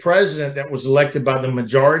have a president that was elected by the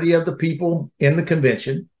majority of the people in the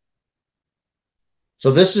convention.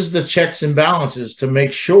 So this is the checks and balances to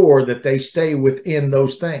make sure that they stay within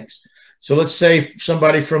those things. So let's say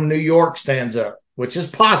somebody from New York stands up, which is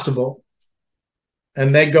possible,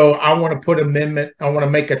 and they go, I want to I want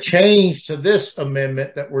to make a change to this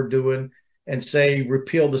amendment that we're doing and say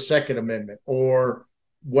repeal the Second Amendment or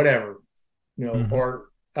whatever, or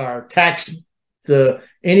tax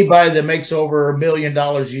anybody that makes over $1 million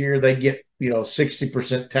a year, they get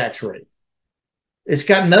 60% tax rate. It's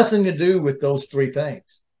got nothing to do with those three things.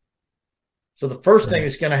 So the first thing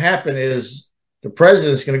that's going to happen is the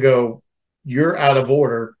president's going to go, you're out of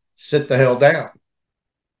order, sit the hell down.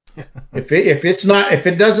 If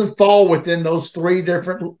it doesn't fall within those three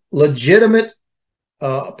different legitimate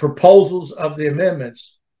proposals of the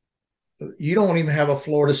amendments, you don't even have a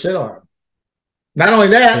floor to sit on. Not only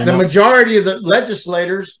that, the majority of the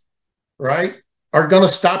legislators, right, are going to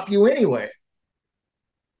stop you anyway,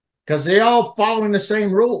 because they're all following the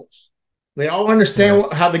same rules. They all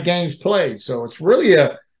understand how the game's played. So it's really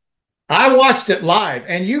I watched it live,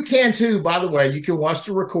 and you can too, by the way. You can watch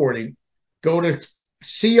the recording. Go to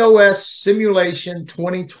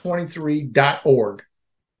cossimulation2023.org.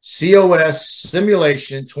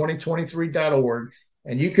 cossimulation2023.org,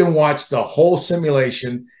 and you can watch the whole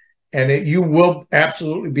simulation, and you will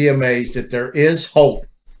absolutely be amazed that there is hope.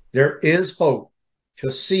 There is hope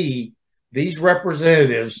to see these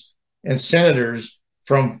representatives and senators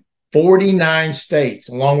from 49 states,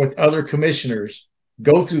 along with other commissioners,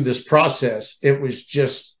 go through this process. It was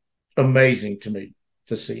just amazing to me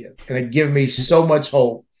to see it. And it gave me so much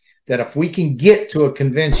hope that if we can get to a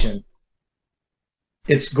convention,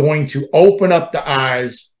 it's going to open up the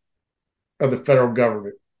eyes of the federal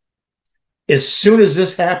government. As soon as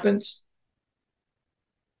this happens,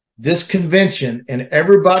 this convention and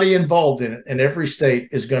everybody involved in it in every state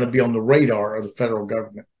is going to be on the radar of the federal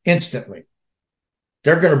government instantly.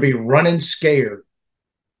 They're going to be running scared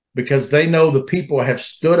because they know the people have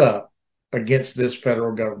stood up against this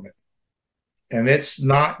federal government. And it's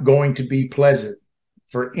not going to be pleasant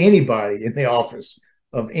for anybody in the office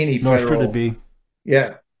of any Nor should it federal. be.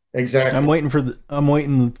 Yeah, exactly. I'm waiting for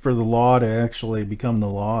the law to actually become the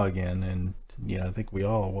law again, and I think we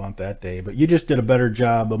all want that day. But you just did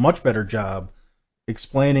a much better job,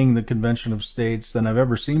 explaining the Convention of States than I've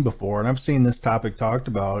ever seen before. And I've seen this topic talked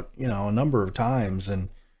about, a number of times, and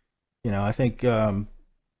I think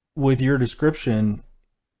with your description,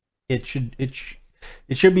 it should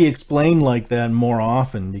be explained like that more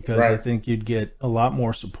often, because I Right. think you'd get a lot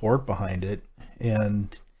more support behind it.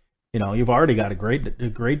 And you've already got a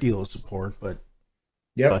great deal of support, but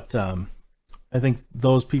Yep. but I think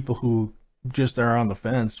those people who just are on the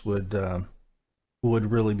fence would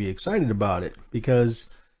really be excited about it, because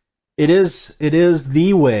it is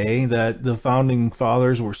the way that the founding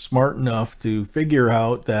fathers were smart enough to figure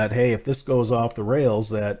out that, hey, if this goes off the rails,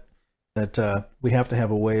 that we have to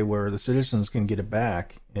have a way where the citizens can get it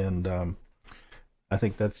back. And I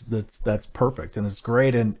think that's perfect, and it's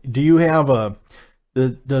great. And do you have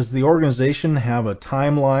does the organization have a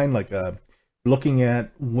timeline, like looking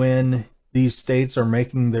at when these states are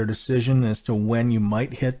making their decision as to when you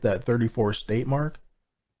might hit that 34 state mark?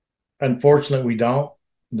 Unfortunately, we don't.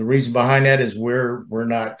 The reason behind that is we're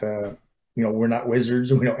not we're not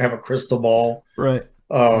wizards. We don't have a crystal ball. Right.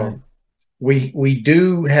 Uh, Right. we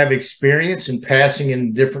do have experience in passing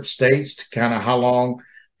in different states to kind of how long.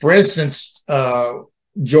 For instance,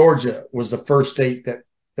 Georgia was the first state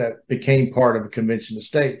that became part of the Convention of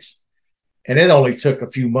States, and it only took a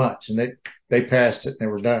few months, and they passed it and they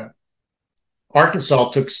were done.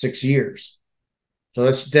 Arkansas took 6 years, so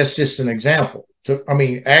that's just an example. I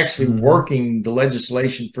mean, actually Mm-hmm. working the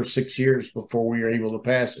legislation for 6 years before we were able to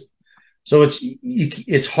pass it. So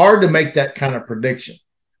it's hard to make that kind of prediction.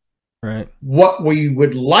 Right. What we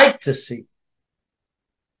would like to see,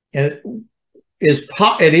 and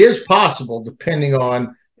it is possible, depending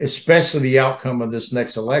on especially the outcome of this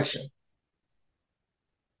next election,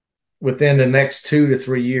 within the next 2 to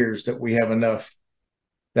 3 years, that we have enough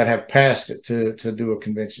that have passed it to do a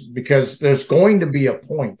convention, because there's going to be a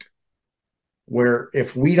point where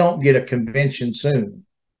if we don't get a convention soon,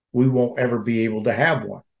 we won't ever be able to have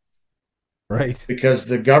one, Right. because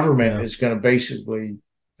the government Yeah. is going to basically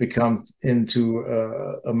become into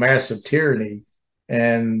a massive tyranny,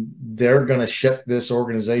 and they're going to shut this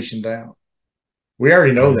organization down. We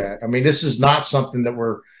already know Right. that. I mean, this is not something that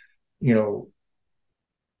we're, you know,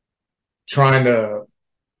 trying to,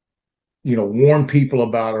 warn people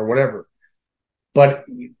about or whatever. But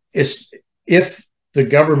it's if the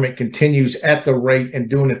government continues at the rate and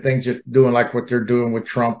doing the things they're doing, like what they're doing with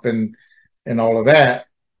Trump and all of that,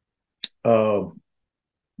 uh,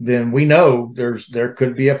 then we know there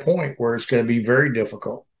could be a point where it's going to be very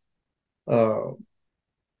difficult uh,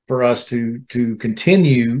 for us to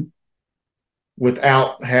continue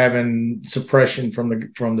without having suppression from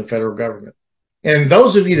the federal government. And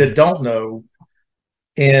those of you that don't know,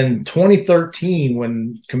 in 2013,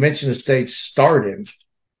 when Convention of States started,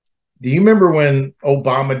 do you remember when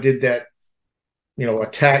Obama did that?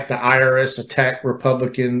 Attack the IRS, attack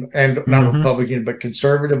Republican and not Mm-hmm. Republican, but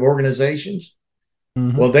conservative organizations.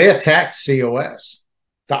 Mm-hmm. Well, they attacked COS.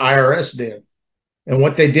 The IRS did. And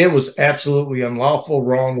what they did was absolutely unlawful,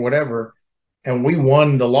 wrong, whatever. And we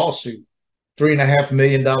won the lawsuit, $3.5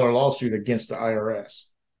 million lawsuit against the IRS.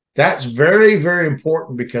 That's very, very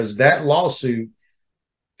important, because that lawsuit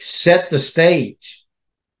set the stage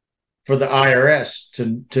for the IRS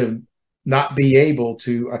to not be able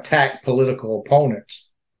to attack political opponents.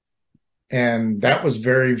 And that was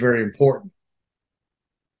very, very important.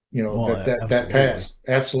 Well, That absolutely. passed.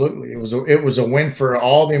 Absolutely. It was a win for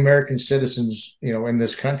all the American citizens, in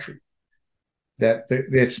this country, that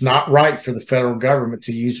it's not right for the federal government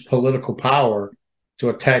to use political power to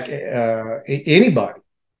attack anybody.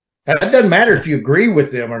 It doesn't matter Yeah. if you agree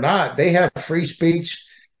with them or not. They have free speech.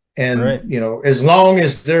 And, Right. as long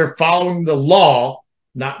as they're following the law,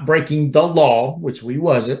 not breaking the law, which we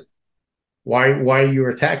wasn't, why are you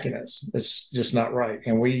attacking us? It's just not right.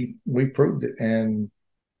 And we proved it. And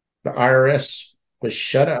the IRS was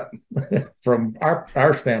shut up from our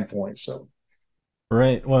standpoint. So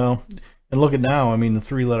Right. Well, and look at now. I mean, the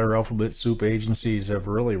three-letter alphabet soup agencies have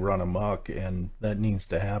really run amok, and that needs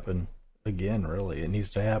to happen again. Really, it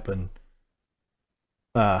needs to happen.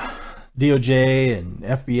 Uh, DOJ and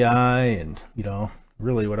FBI, and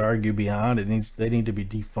really would argue beyond. They need to be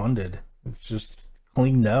defunded. It's just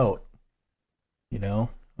cleaned out. You know.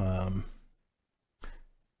 Um,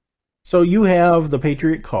 so you have the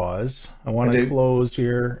Patriot Cause. I I want to do. close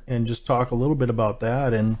here and just talk a little bit about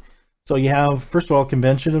that. And so you have, first of all,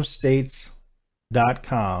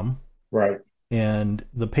 conventionofstates.com Right. and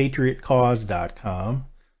thepatriotcause.com.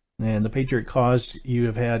 And the Patriot Cause you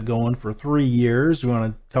have had going for 3 years. You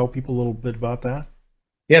want to tell people a little bit about that?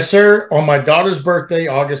 Yes, sir. On my daughter's birthday,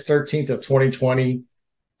 August 13th of 2020,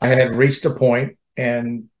 I had reached a point,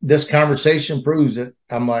 and this conversation proves it.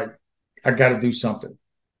 I'm like, I got to do something.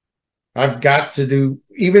 I've got to do,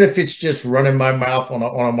 even if it's just running my mouth on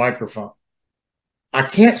a microphone. I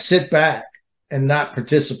can't sit back and not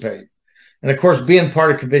participate. And of course, being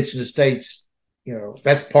part of Convention of States,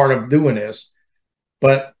 that's part of doing this.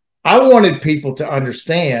 But I wanted people to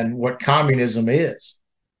understand what communism is,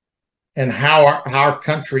 and how our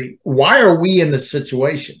country, why are we in this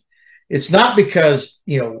situation? It's not because,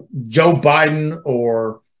 Joe Biden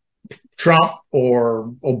or Trump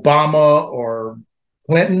or Obama or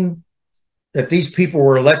Clinton that these people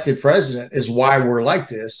were elected president is why we're like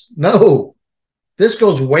this. No, this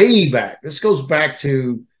goes way back. This goes back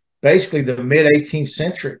to basically the mid 18th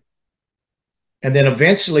century and then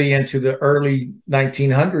eventually into the early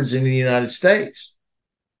 1900s in the United States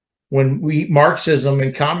when Marxism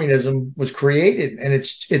and communism was created, and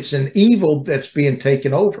it's an evil that's being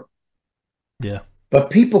taken over. Yeah.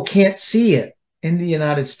 But people can't see it in the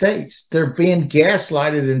United States. They're being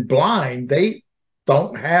gaslighted and blind. They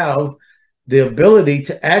don't have the ability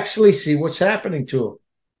to actually see what's happening to them.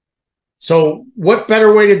 So what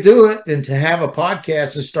better way to do it than to have a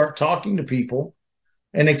podcast and start talking to people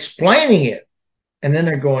and explaining it? And then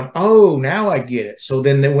they're going, oh, now I get it. So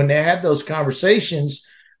then when they have those conversations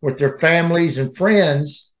with their families and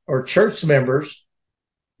friends or church members,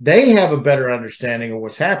 they have a better understanding of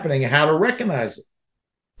what's happening and how to recognize it.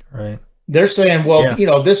 Right. They're saying, well,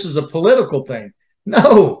 this is a political thing.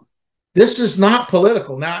 No, this is not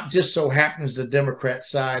political. Now, it just so happens the Democrat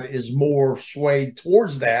side is more swayed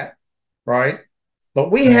towards that, right?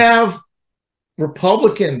 But we have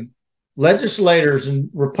Republican legislators and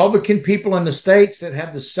Republican people in the states that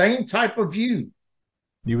have the same type of view.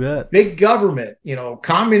 You bet. Big government,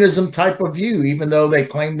 communism type of view, even though they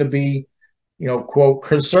claim to be, quote,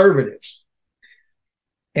 conservatives.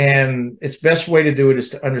 And its best way to do it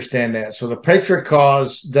is to understand that. So the Patriot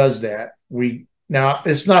Cause does that. Now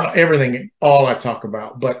it's not everything all I talk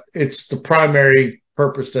about, but it's the primary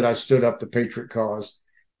purpose that I stood up the Patriot Cause.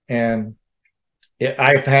 And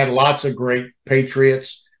I've had lots of great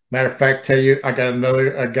patriots. Matter of fact, tell you, I got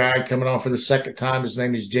a guy coming on for the second time. His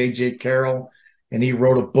name is J.J. Carroll, and he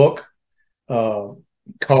wrote a book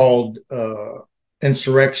called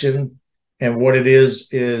Insurrection. And what it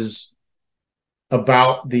is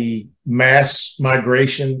about the mass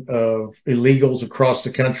migration of illegals across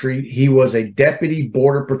the country. He was a deputy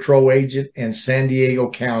border patrol agent in San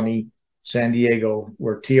Diego County, San Diego,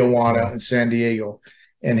 where Tijuana and San Diego.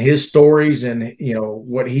 And his stories and,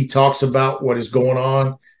 what he talks about, what is going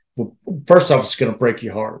on. Well, first off, it's going to break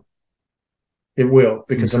your heart. It will,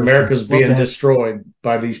 because America's being destroyed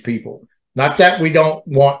by these people. Not that we don't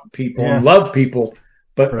want people and love people,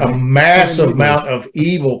 but a massive amount of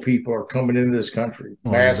evil people are coming into this country.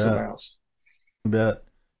 Massive amounts. You bet.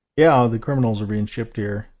 Yeah, the criminals are being shipped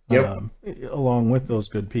here along with those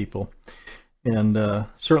good people. And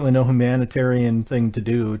certainly no humanitarian thing to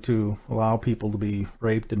do to allow people to be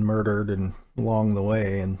raped and murdered and along the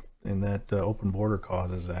way, and that open border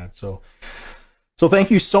causes that. So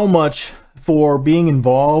thank you so much for being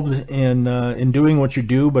involved in doing what you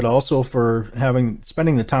do, but also for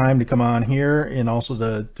spending the time to come on here and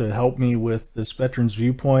also to help me with this Veterans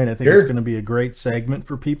Viewpoint. I think it's going to be a great segment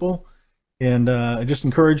for people. And I just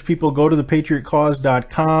encourage people, go to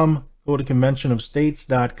thepatriotcause.com, go to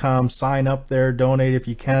conventionofstates.com, sign up there, donate if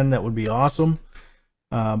you can. That would be awesome.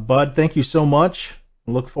 Bud, thank you so much.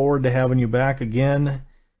 Look forward to having you back again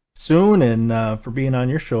soon, and for being on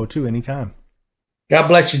your show too anytime. God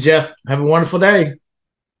bless you, Jeff. Have a wonderful day.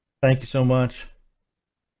 Thank you so much.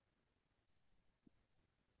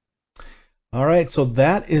 All right, so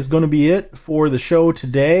that is going to be it for the show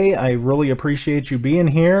today. I really appreciate you being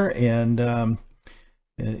here and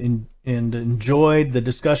enjoyed the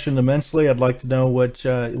discussion immensely. I'd like to know what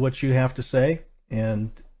you have to say, and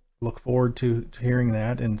look forward to hearing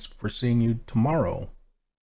that and for seeing you tomorrow.